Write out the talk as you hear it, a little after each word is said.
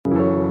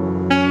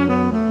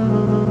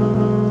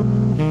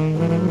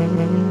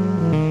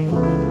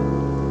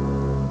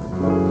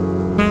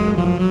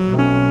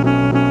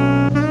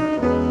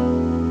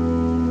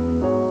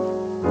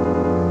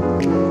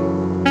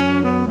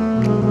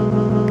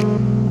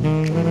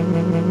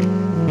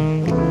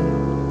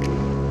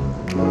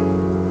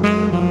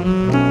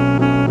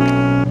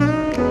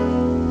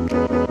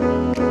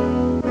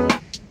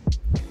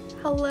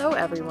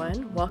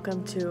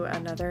welcome to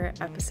another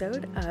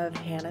episode of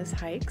Hannah's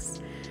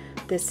Hikes.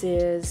 This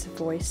is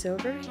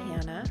voiceover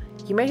Hannah.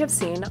 You may have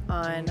seen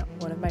on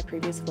one of my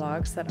previous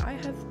vlogs that I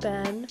have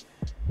been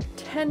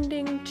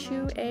tending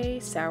to a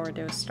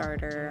sourdough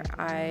starter.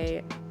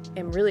 I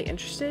am really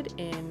interested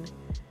in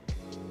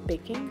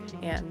baking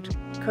and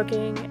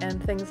cooking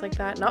and things like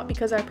that. Not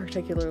because I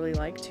particularly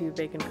like to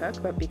bake and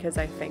cook, but because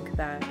I think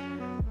that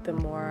the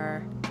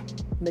more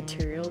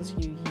materials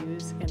you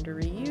use and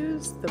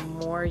reuse, the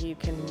more you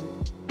can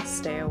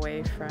stay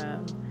away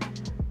from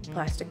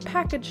plastic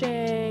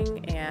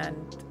packaging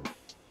and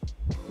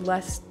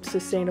less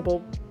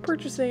sustainable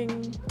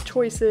purchasing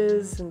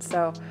choices. And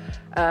so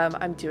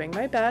I'm doing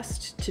my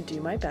best to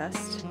do my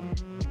best.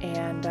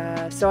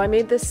 And so I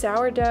made these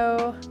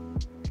sourdough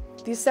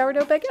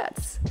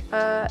baguettes.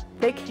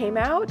 They came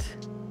out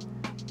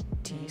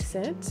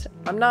decent.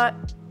 I'm not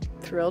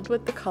thrilled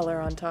with the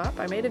color on top.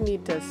 I might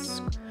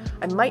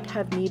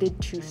have needed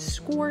to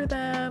score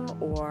them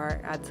or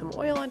add some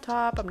oil on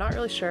top. I'm not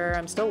really sure.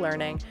 I'm still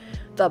learning.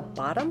 The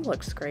bottom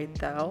looks great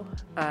though.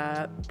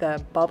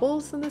 The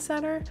bubbles in the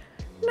center,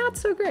 not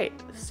so great.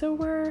 So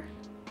we're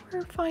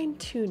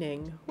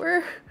fine-tuning.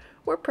 We're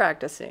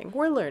practicing.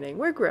 We're learning.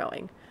 We're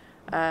growing.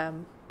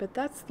 But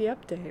that's the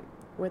update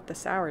with the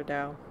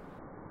sourdough.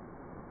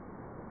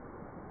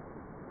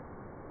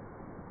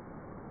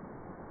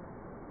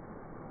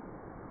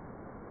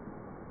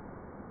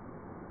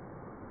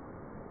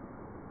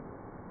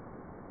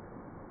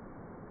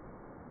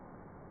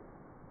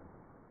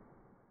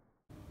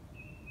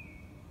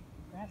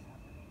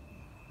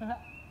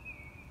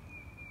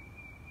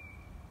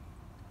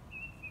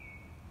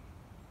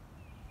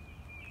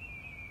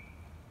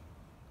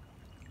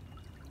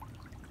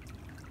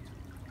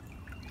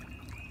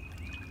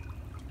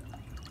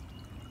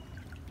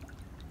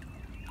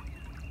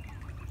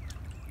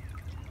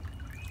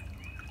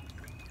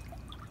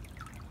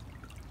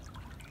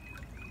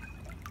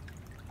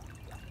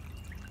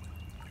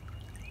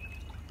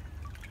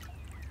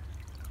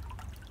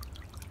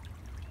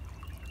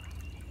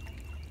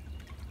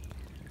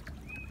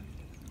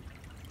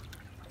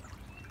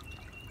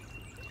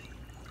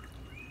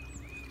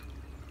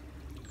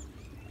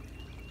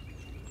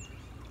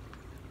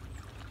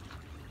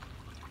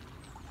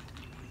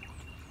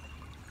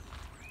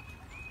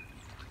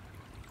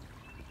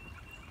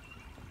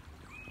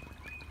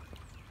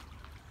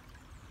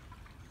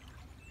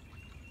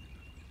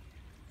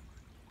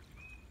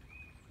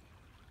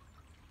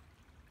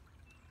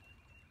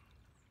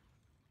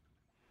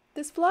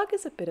 This vlog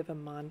is a bit of a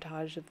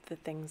montage of the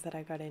things that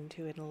I got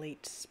into in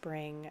late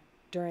spring.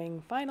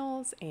 During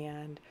finals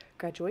and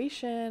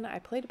graduation, I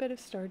played a bit of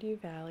Stardew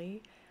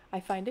Valley.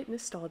 I find it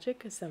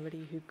nostalgic as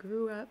somebody who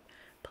grew up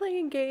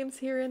playing games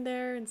here and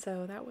there, and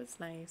so that was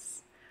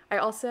nice. I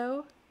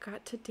also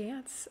got to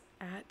dance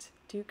at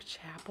Duke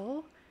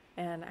Chapel,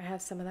 and I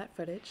have some of that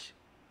footage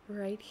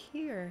right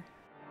here.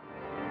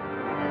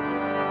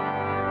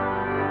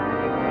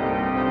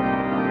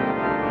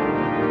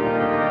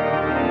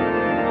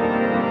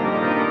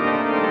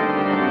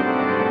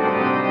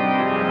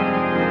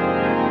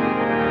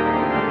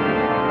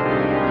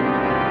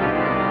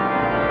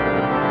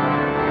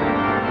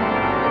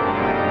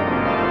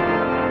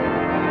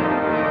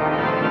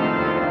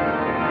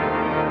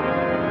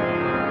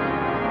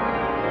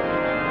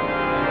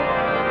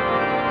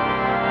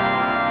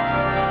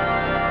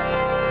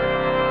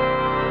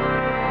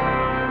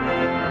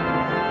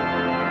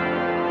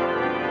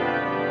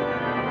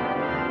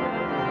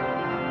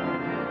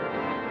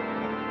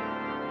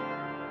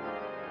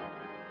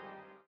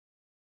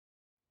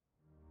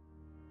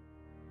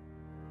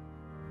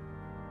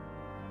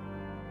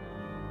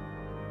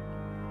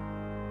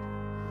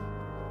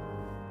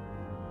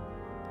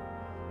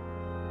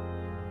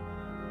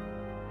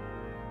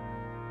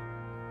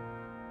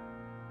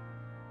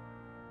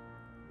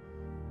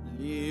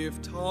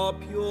 Lift up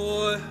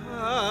your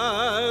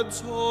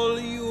heads, all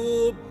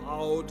you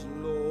bowed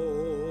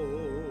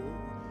low.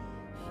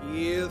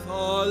 Hear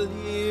the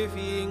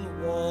living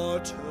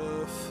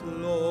water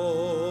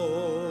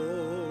flow,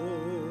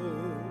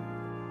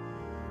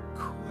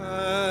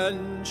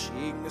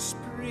 quenching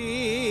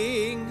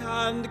spring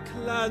and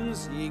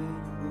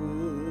cleansing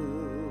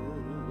pool,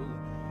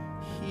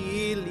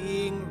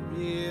 healing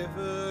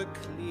river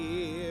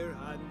clear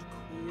and cool.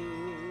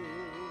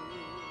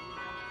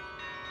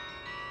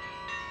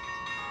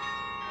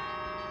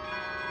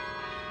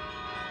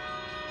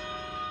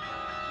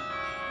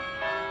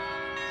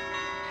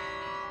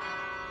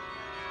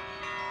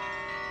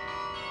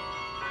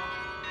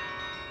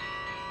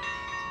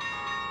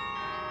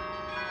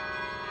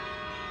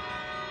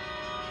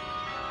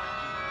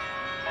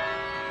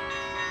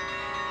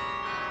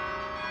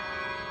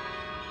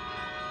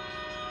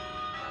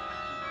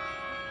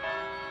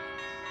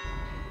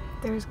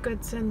 There's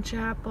Goodson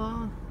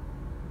Chapel.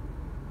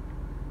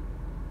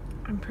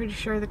 I'm pretty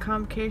sure the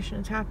convocation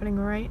is happening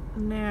right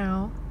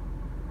now.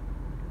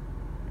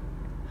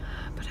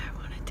 But I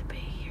wanted to be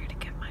here to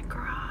get my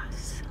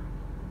cross.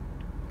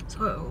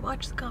 So I'll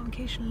watch the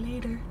convocation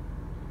later.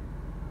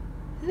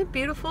 Isn't it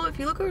beautiful? If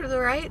you look over to the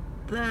right,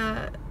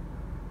 the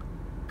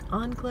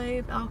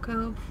enclave,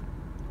 alcove,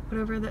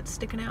 whatever that's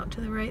sticking out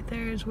to the right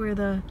there is where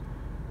the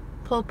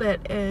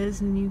pulpit is,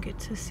 and you get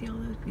to see all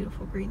those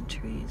beautiful green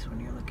trees when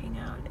you're looking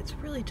out. It's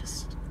really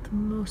just the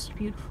most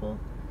beautiful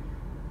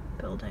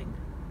building.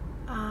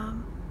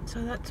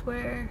 So that's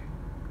where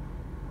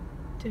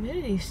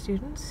divinity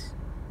students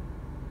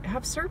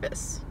have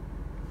service,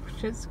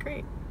 which is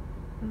great.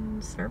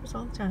 And service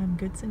all the time,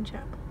 Goodson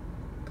Chapel.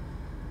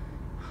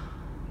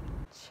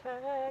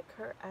 Check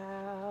her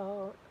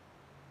out.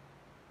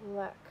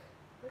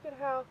 Look at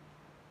how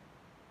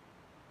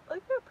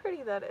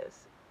pretty that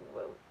is.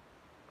 Whoa.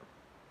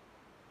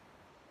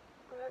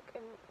 Look,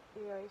 and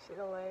you know, you see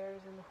the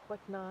layers and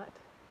whatnot.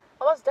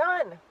 Almost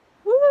done.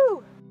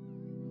 Woo!